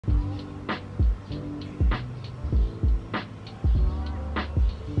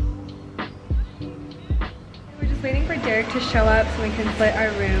Just waiting for Derek to show up so we can split our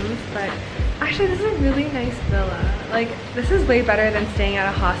rooms, but actually this is a really nice villa. Like, this is way better than staying at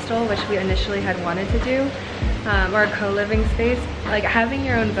a hostel, which we initially had wanted to do, or a co-living space. Like, having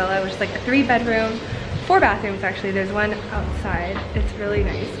your own villa, which is like a 3-bedroom, 4 bathrooms actually, there's one outside. It's really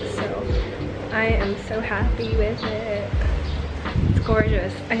nice, so I am so happy with it. It's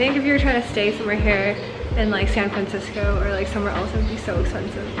gorgeous. I think if you were trying to stay somewhere here in like San Francisco or like somewhere else, it would be so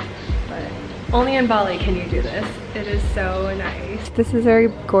expensive, but only in Bali can you do this. It is so nice. This is our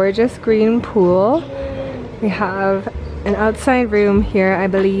gorgeous green pool. We have an outside room here, I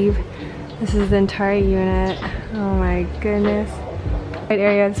believe. This is the entire unit. Oh my goodness. Right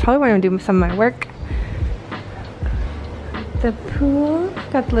area. It's probably where I'm doing some of my work. The pool.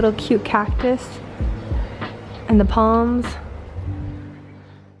 Got the little cute cactus and the palms.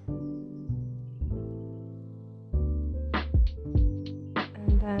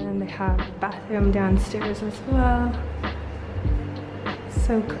 And they have a bathroom downstairs as well.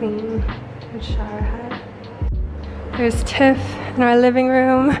 So clean. Good shower head. There's Tiff in our living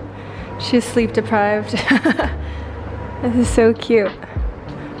room. She's sleep deprived. This is so cute.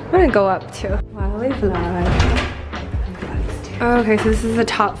 I'm gonna go up too while we vlog. Oh, okay, so this is the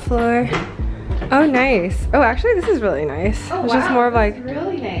top floor. Oh, nice. Oh, actually, this is really nice. Oh, it's wow, just more of like,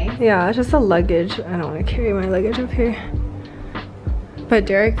 really nice. Yeah, it's just a luggage. I don't want to carry my luggage up here. But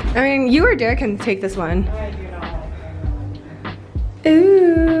Derek, I mean, you or Derek can take this one. I do not.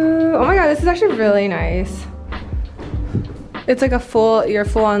 Ooh, oh my god, this is actually really nice. It's like a your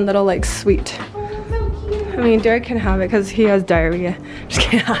full-on little like suite. Oh, that's so cute. I mean, Derek can have it because he has diarrhea. Just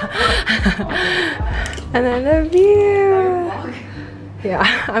kidding. And then the view.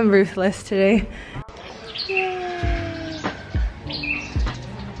 Yeah, I'm ruthless today.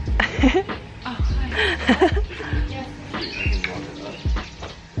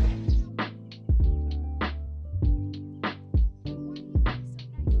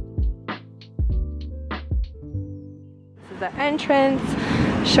 This is the entrance,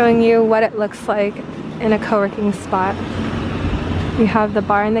 showing you what it looks like in a co-working spot. We have the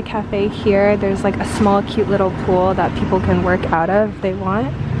bar and the cafe here. There's like a small cute little pool that people can work out of if they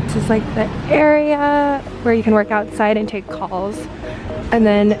want. This is like the area where you can work outside and take calls. And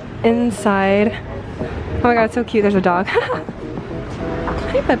then inside, oh my god, it's so cute, there's a dog.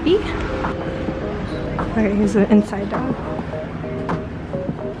 Hi puppy. Okay, here's the inside dog.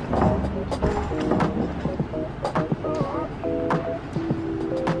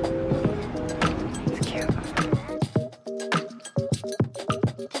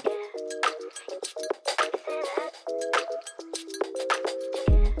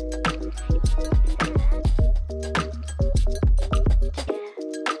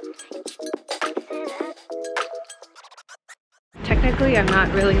 Technically, I'm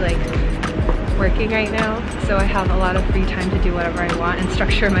not really like working right now, so I have a lot of free time to do whatever I want and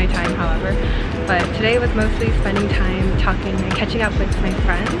structure my time however. But today was mostly spending time talking and catching up with my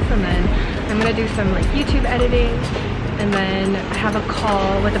friends, and then I'm gonna do some like YouTube editing, and then I have a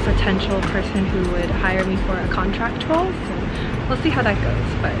call with a potential person who would hire me for a contract role, so we'll see how that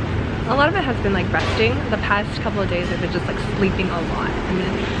goes. But a lot of it has been like resting. The past couple of days I've been just like sleeping a lot,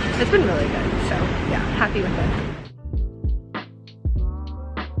 and it's been really good, so yeah, happy with it.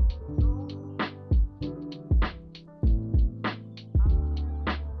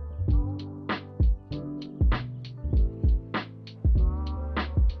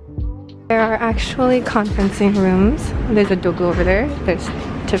 There are actually conferencing rooms. There's a dog over there. There's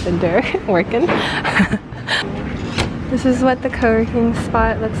Tiff and Derek working. This is what the co-working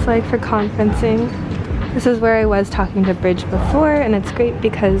spot looks like for conferencing. This is where I was talking to Bridge before, and it's great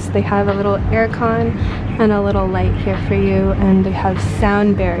because they have a little aircon and a little light here for you, and they have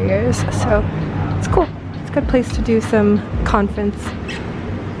sound barriers, so it's cool. It's a good place to do some conference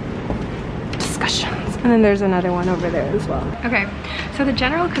discussions. And then there's another one over there as well. Okay, so the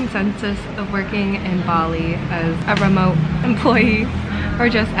general consensus of working in Bali as a remote employee or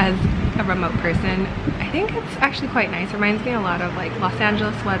just as a remote person, I think it's actually quite nice. It reminds me a lot of like Los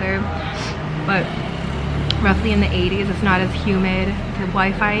Angeles weather, but roughly in the 80s. It's not as humid. The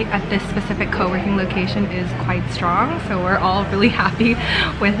Wi-Fi at this specific co-working location is quite strong, so we're all really happy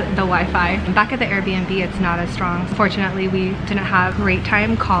with the Wi-Fi. Back at the Airbnb, it's not as strong. Fortunately, we didn't have great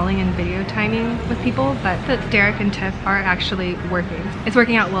time calling and video timing with people, but Derek and Tiff are actually working. It's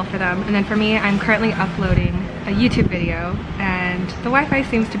working out well for them. And then for me, I'm currently uploading a YouTube video, and the Wi-Fi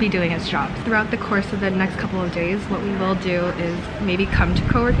seems to be doing its job. Throughout the course of the next couple of days, what we will do is maybe come to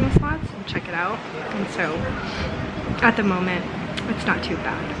co-working spots and check it out. And so at the moment, it's not too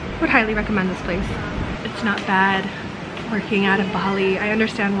bad. Would highly recommend this place. It's not bad working out of Bali. I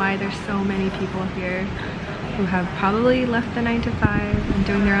understand why there's so many people here who have probably left the 9 to 5 and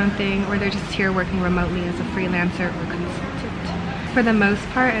doing their own thing, or they're just here working remotely as a freelancer or consultant. For the most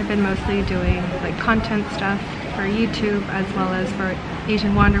part, I've been mostly doing like content stuff for YouTube as well as for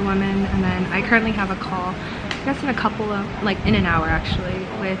Asian Wonder Woman, and then I currently have a call, I guess in a couple of, like in an hour actually,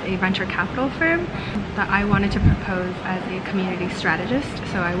 with a venture capital firm that I wanted to propose as a community strategist.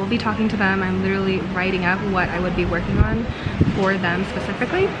 So I will be talking to them. I'm literally writing up what I would be working on for them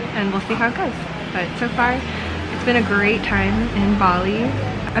specifically, and we'll see how it goes. But so far, it's been a great time in Bali.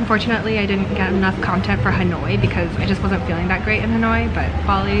 Unfortunately, I didn't get enough content for Hanoi because I just wasn't feeling that great in Hanoi, but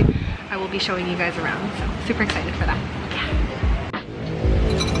Bali, I will be showing you guys around, so super excited for that.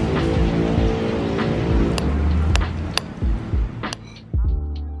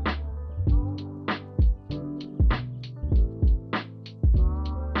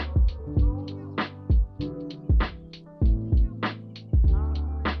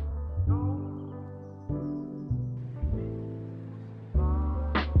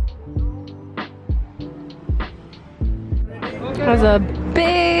 There's a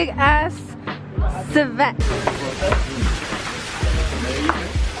big ass civet.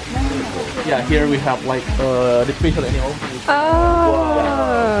 Yeah, here we have like the special animal.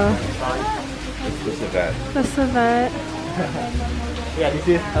 Oh, The civet. the civet. Yeah, this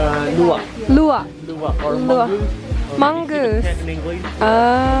is lua. Lua. Lua or Lua. mongoose. Mongoose. Cat in English.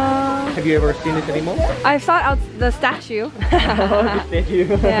 Have you ever seen this animal? I saw it out the statue. The statue.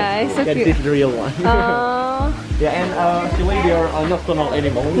 Yeah, it's so yeah, cute. this is the real one. Yeah, and actually they are nocturnal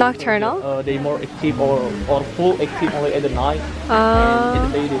animals. Nocturnal? They more active or full active only at the night. And in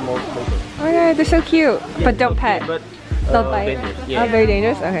the day they more sleeping. Oh my god, they're so cute. Yeah, but don't so pet. cute, but They'll bite. dangerous. Yeah. Oh, very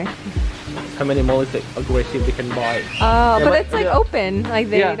dangerous? Okay. Some animals like aggressive, they can bite. Oh, Yeah, but it's like yeah. open. Like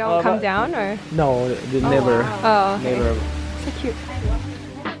they Yeah, don't come but- down, or? No, they never. Oh, okay. Never. So cute.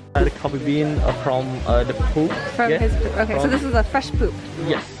 The coffee bean from the poop. From yeah? his poop. Okay, so this is a fresh poop.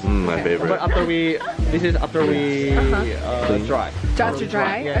 Yes. My favorite. But after we, this is after we dry. After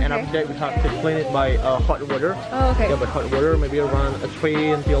dry? Yeah, and Okay. after that we have to clean it by hot water. Oh, okay. Yeah, by hot water, maybe around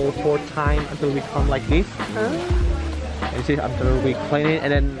 3 until 4 times until we come like this. And this is after we clean it,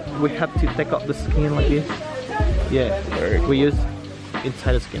 and then we have to take out the skin like this. Yeah, we use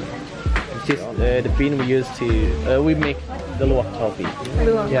inside the skin. This is the bean we use to we make the luwak coffee.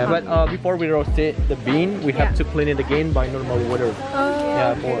 Yeah, but before we roast it, the bean we have to clean it again by normal water.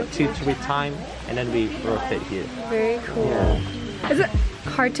 Yeah, for 2-3 times, and then we roast it here. Very cool. Yeah. Is it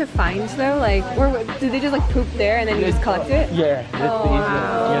hard to find though? Like, or do they just like poop there and then you just collect it? Yeah, that's the easy one.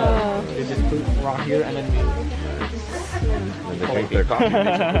 wow. Yeah, they just poop around here and then we And they drink their coffee.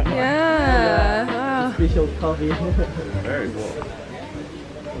 Yeah. Wow. special coffee. Very cool.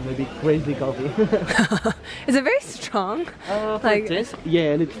 Maybe crazy coffee. Is it very strong? Like this?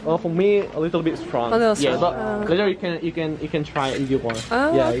 Yeah, for me a little bit strong. A little Yeah, strong. but later you can try it if you want.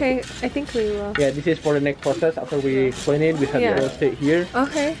 Oh, yeah, okay. I think we will. Yeah, this is for the next process. After we clean it, we have to roast it here.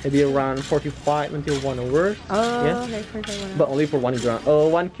 Okay. Maybe around 45 until 1 hour. Oh, yeah. okay. Perfect. But only for 1 gram.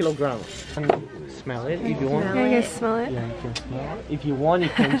 1 kilogram. And smell it if you want. Can you guys smell it? Yeah, you can smell it. If you want, you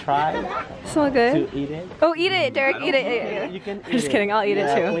can try Smell good? to eat it. Oh, eat it, Derek. Eat it. Eat it. You can eat I'm just kidding. I'll eat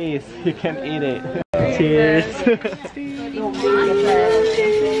it too. Please, you can eat it. Cheers. Okay,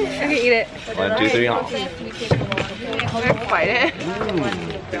 eat it. 1, 2, 3, off. Let's bite it.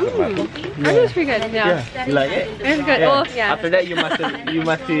 That was pretty good. Yeah. Yeah, you like it? It's good. Oh, yeah. After that, you must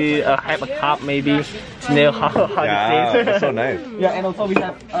have a cup maybe to know how Yeah, it tastes. that's so nice. Yeah, and also we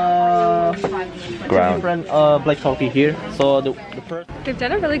have Ground. different black coffee here. So the first. They've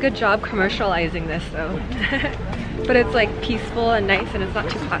done a really good job commercializing this though. But it's like peaceful and nice and it's not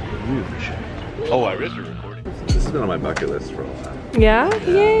too hot. Oh, I read your recording. This has been on my bucket list for a while. Yeah?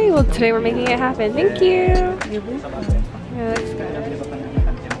 Yay! Well, today we're making it happen. Thank you! Yeah, that's good.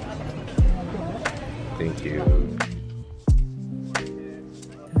 Thank you.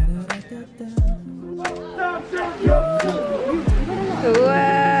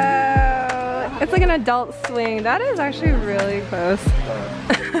 Wow! It's like an adult swing. That is actually really close.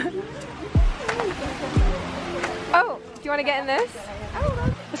 Oh! Do you want to get in this?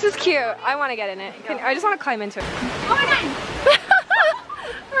 This is cute. I want to get in it. I just want to climb into it.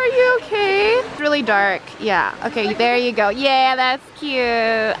 Are you okay? It's really dark. Yeah. Okay, there you go. Yeah, that's cute.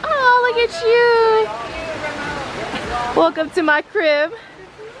 Oh, look at you. Welcome to my crib.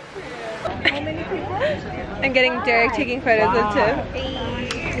 I'm getting Derek taking photos of Tim.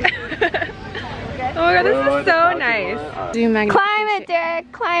 Oh my god, this is so nice. Zoom out. Climb it,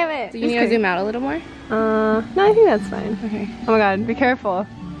 Derek. Climb it. Do you need to zoom out a little more? No, I think that's fine. Okay. Oh my god, be careful.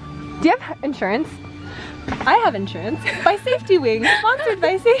 Do you have insurance? I have insurance by Safetywing, sponsored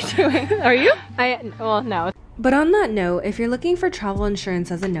by Safetywing. Are you? Well, no. But on that note, if you're looking for travel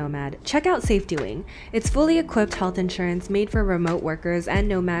insurance as a nomad, check out Safetywing. It's fully equipped health insurance made for remote workers and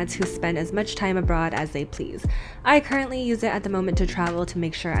nomads who spend as much time abroad as they please. I currently use it at the moment to travel to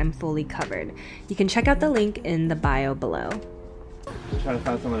make sure I'm fully covered. You can check out the link in the bio below. Trying to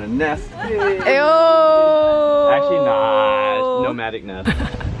find someone to nest. Ew. Actually, nah, nomadic nest.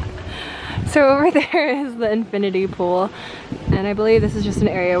 So over there is the infinity pool, and I believe this is just an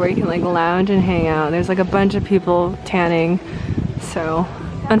area where you can like lounge and hang out. There's like a bunch of people tanning, so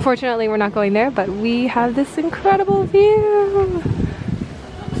unfortunately we're not going there, but we have this incredible view.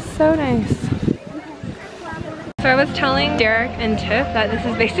 So nice. So I was telling Derek and Tiff that this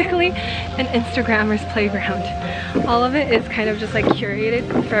is basically an Instagrammer's playground. All of it is kind of just like curated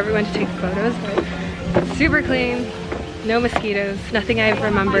for everyone to take photos, but it's super clean. No mosquitoes, nothing I've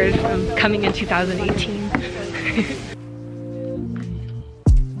remembered from coming in 2018.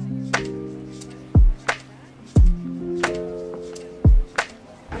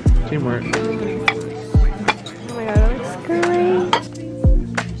 Teamwork. Oh my god, that looks great.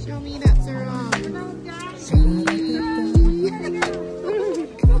 Show me that serum.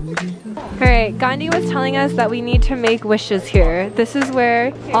 Alright, Gandhi was telling us that we need to make wishes here. This is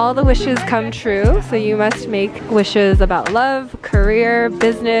where all the wishes come true, so you must make wishes about love, career,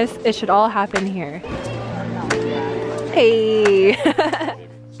 business. It should all happen here. Hey!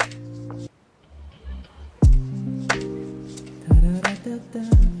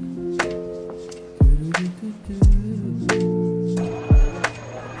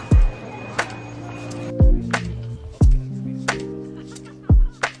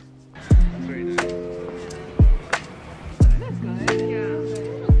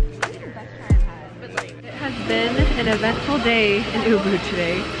 Been an eventful day in Ubud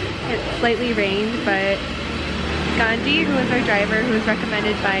today. It slightly rained, but Gandhi, who was our driver, who was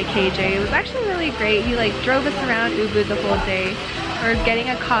recommended by KJ, was actually really great. He like drove us around Ubud the whole day. We're getting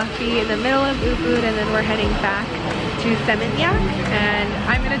a coffee in the middle of Ubud, and then we're heading back to Seminyak, and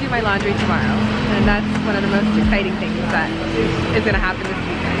I'm gonna do my laundry tomorrow. And that's one of the most exciting things that is gonna happen this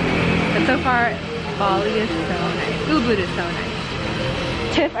weekend. But so far, Bali is so nice. Ubud is so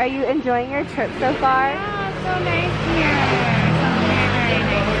nice. Tiff, are you enjoying your trip so far? So nice here. So very,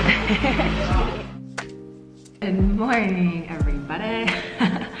 very nice. Good morning, everybody.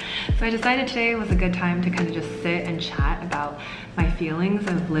 So I decided today was a good time to kind of just sit and chat about my feelings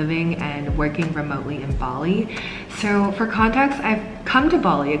of living and working remotely in Bali. So for context, I've come to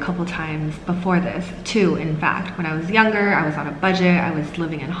Bali a couple times before this, too, in fact. When I was younger, I was on a budget, I was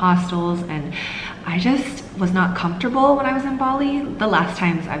living in hostels, and I just was not comfortable when I was in Bali the last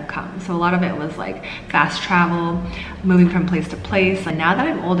times I've come. So a lot of it was like fast travel, moving from place to place. And now that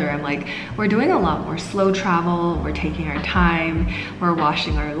I'm older, I'm like, we're doing a lot more slow travel, we're taking our time, we're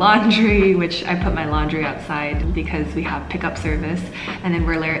washing our laundry, which I put my laundry outside because we have pickup service. And then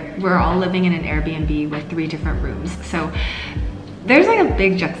we're all living in an Airbnb with 3 different rooms. So there's like a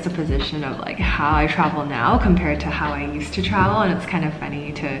big juxtaposition of like how I travel now compared to how I used to travel, and it's kind of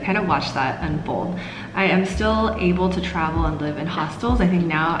funny to kind of watch that unfold. I am still able to travel and live in hostels. I think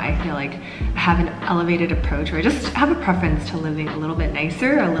now I feel like I have an elevated approach, or I just have a preference to living a little bit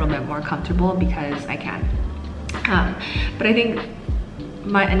nicer, a little bit more comfortable because I can. But I think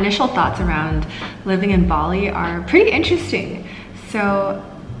my initial thoughts around living in Bali are pretty interesting. So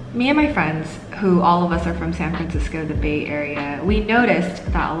me and my friends, who all of us are from San Francisco, the Bay Area, we noticed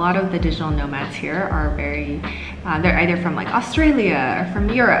that a lot of the digital nomads here are they're either from like Australia or from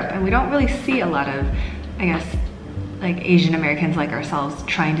Europe, and we don't really see a lot of, I guess, like Asian Americans like ourselves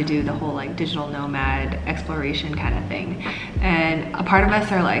trying to do the whole like digital nomad exploration kind of thing. And a part of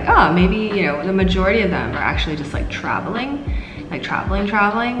us are like, oh, maybe, you know, the majority of them are actually just like traveling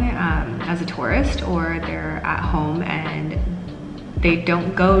as a tourist, or they're at home and they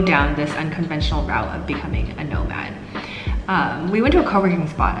don't go down this unconventional route of becoming a nomad. We went to a co-working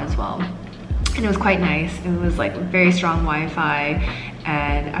spot as well, and it was quite nice. It was like very strong Wi-Fi,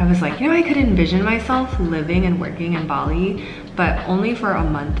 and I was like, you know, I could envision myself living and working in Bali, but only for a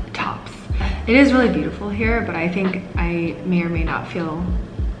month tops. It is really beautiful here, but I think I may or may not feel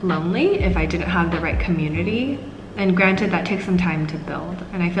lonely if I didn't have the right community. And granted, that takes some time to build.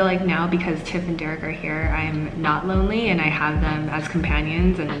 And I feel like now, because Tiff and Derek are here, I'm not lonely, and I have them as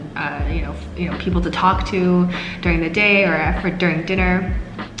companions and you know, people to talk to during the day or during dinner.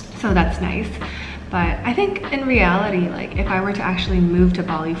 So that's nice. But I think in reality, like if I were to actually move to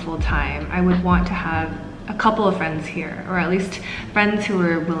Bali full time, I would want to have a couple of friends here, or at least friends who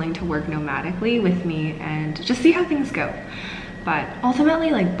are willing to work nomadically with me and just see how things go. But ultimately,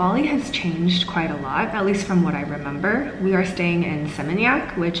 like, Bali has changed quite a lot, at least from what I remember. We are staying in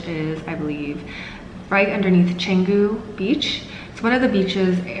Seminyak, which is, I believe, right underneath Canggu Beach. It's one of the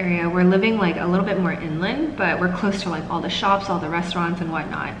beaches area. We're living like a little bit more inland, but we're close to like all the shops, all the restaurants and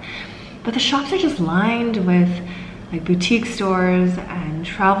whatnot. But the shops are just lined with like boutique stores and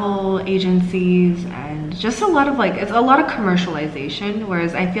travel agencies and just a lot of like, it's a lot of commercialization.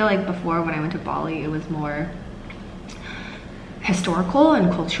 Whereas I feel like before when I went to Bali, it was more historical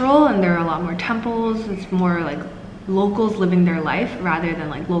and cultural, and there are a lot more temples. It's more like locals living their life rather than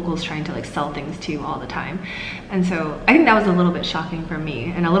like locals trying to like sell things to you all the time. And so I think that was a little bit shocking for me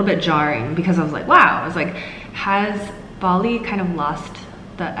and a little bit jarring, because I was like, wow, I was like, has Bali kind of lost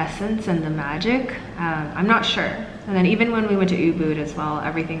the essence and the magic? I'm not sure. And then even when we went to Ubud as well,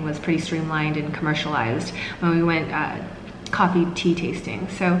 everything was pretty streamlined and commercialized when we went coffee tea tasting.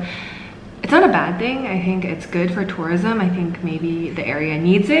 So it's not a bad thing. I think it's good for tourism. I think maybe the area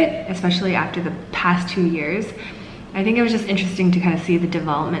needs it, especially after the past 2 years. I think it was just interesting to kind of see the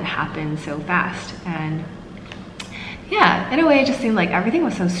development happen so fast. And yeah, in a way it just seemed like everything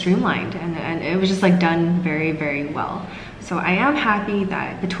was so streamlined, and it was just like done very, very well. So I am happy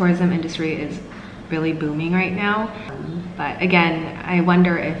that the tourism industry is really booming right now. But again, I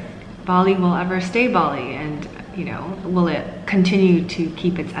wonder if Bali will ever stay Bali, and you know, will it continue to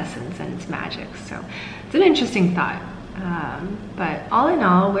keep its essence and its magic? So it's an interesting thought. But all in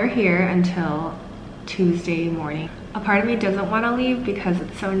all, we're here until Tuesday morning. A part of me doesn't want to leave because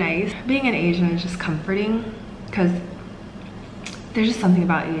it's so nice. Being in Asia is just comforting, because there's just something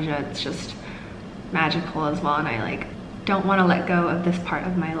about Asia, it's just magical as well, and I like don't want to let go of this part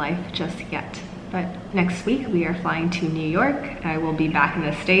of my life just yet. But next week we are flying to New York. I will be back in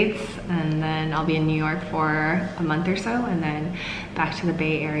the States, and then I'll be in New York for a month or so, and then back to the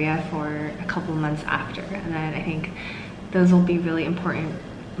Bay Area for a couple months after. And then I think those will be really important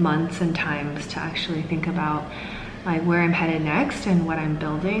months and times to actually think about like where I'm headed next and what I'm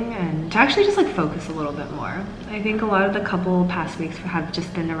building, and to actually just like focus a little bit more. I think a lot of the couple past weeks have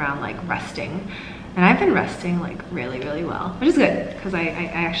just been around like resting, and I've been resting like really, really well, which is good because I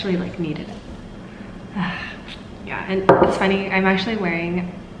actually like needed it. Yeah, and it's funny, I'm actually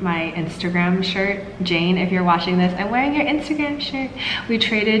wearing my Instagram shirt. Jane, if you're watching this, I'm wearing your Instagram shirt. We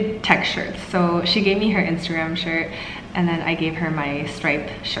traded tech shirts. So she gave me her Instagram shirt, and then I gave her my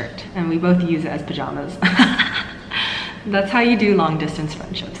striped shirt, and we both use it as pajamas. That's how you do long distance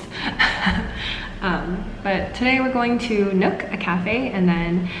friendships. But today we're going to Nook, a cafe, and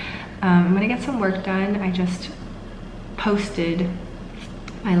then I'm gonna get some work done. I just posted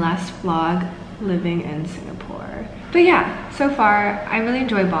my last vlog living in Singapore. But yeah, so far I really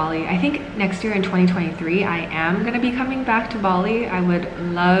enjoy Bali. I think next year in 2023 I am gonna be coming back to Bali. I would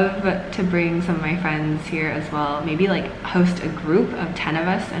love to bring some of my friends here as well. Maybe like host a group of 10 of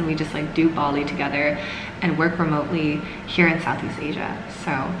us, and we just like do Bali together and work remotely here in Southeast Asia.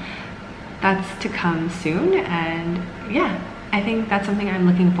 So that's to come soon, and yeah, I think that's something I'm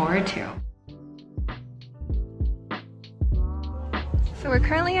looking forward to. So we're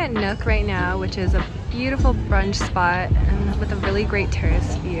currently at Nook right now, which is a beautiful brunch spot and with a really great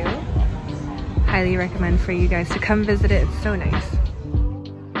terrace view. Highly recommend for you guys to come visit it. It's so nice.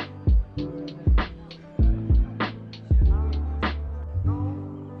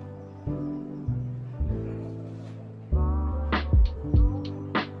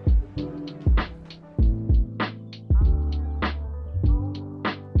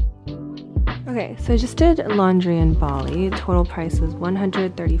 Okay, so I just did laundry in Bali. Total price was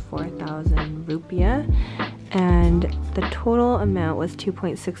 134,000 rupiah, and the total amount was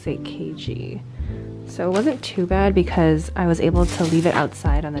 2.68 kg. So it wasn't too bad because I was able to leave it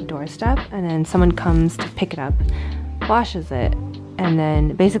outside on the doorstep, and then someone comes to pick it up, washes it, and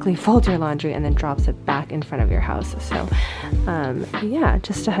then basically folds your laundry and then drops it back in front of your house. So yeah,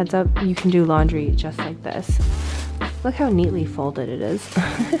 just a heads up, you can do laundry just like this. Look how neatly folded it is.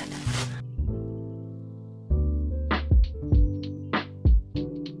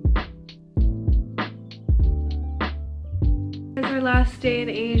 Last day in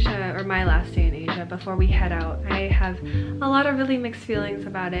Asia, or my last day in Asia before we head out. I have a lot of really mixed feelings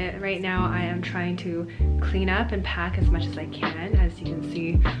about it. Right now I am trying to clean up and pack as much as I can. As you can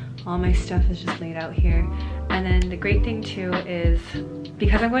see, all my stuff is just laid out here. And then the great thing too is,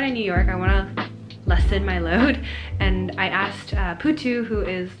 because I'm going to New York, I want to lessen my load, and I asked Putu, who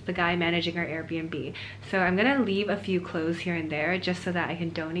is the guy managing our Airbnb, so I'm gonna leave a few clothes here and there just so that I can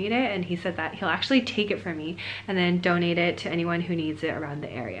donate it, and he said that he'll actually take it from me and then donate it to anyone who needs it around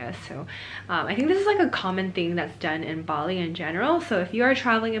the area. So I think this is like a common thing that's done in Bali in general. So if you are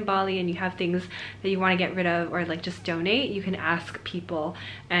traveling in Bali and you have things that you want to get rid of or like just donate, you can ask people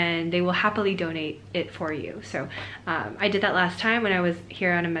and they will happily donate it for you. So I did that last time when I was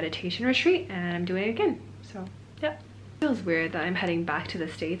here on a meditation retreat, and I'm doing it again. So yeah. It feels weird that I'm heading back to the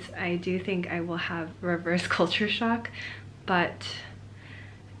States. I do think I will have reverse culture shock, but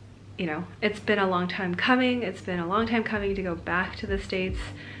you know, it's been a long time coming. It's been a long time coming to go back to the States,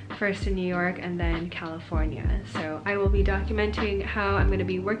 first in New York and then California. So I will be documenting how I'm going to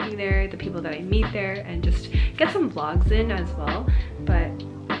be working there, the people that I meet there, and just get some vlogs in as well. But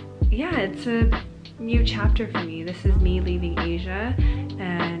yeah, it's a new chapter for me. This is me leaving Asia,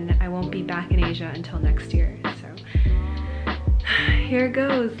 and I won't be back in Asia until next year. So here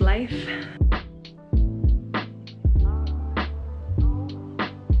goes life.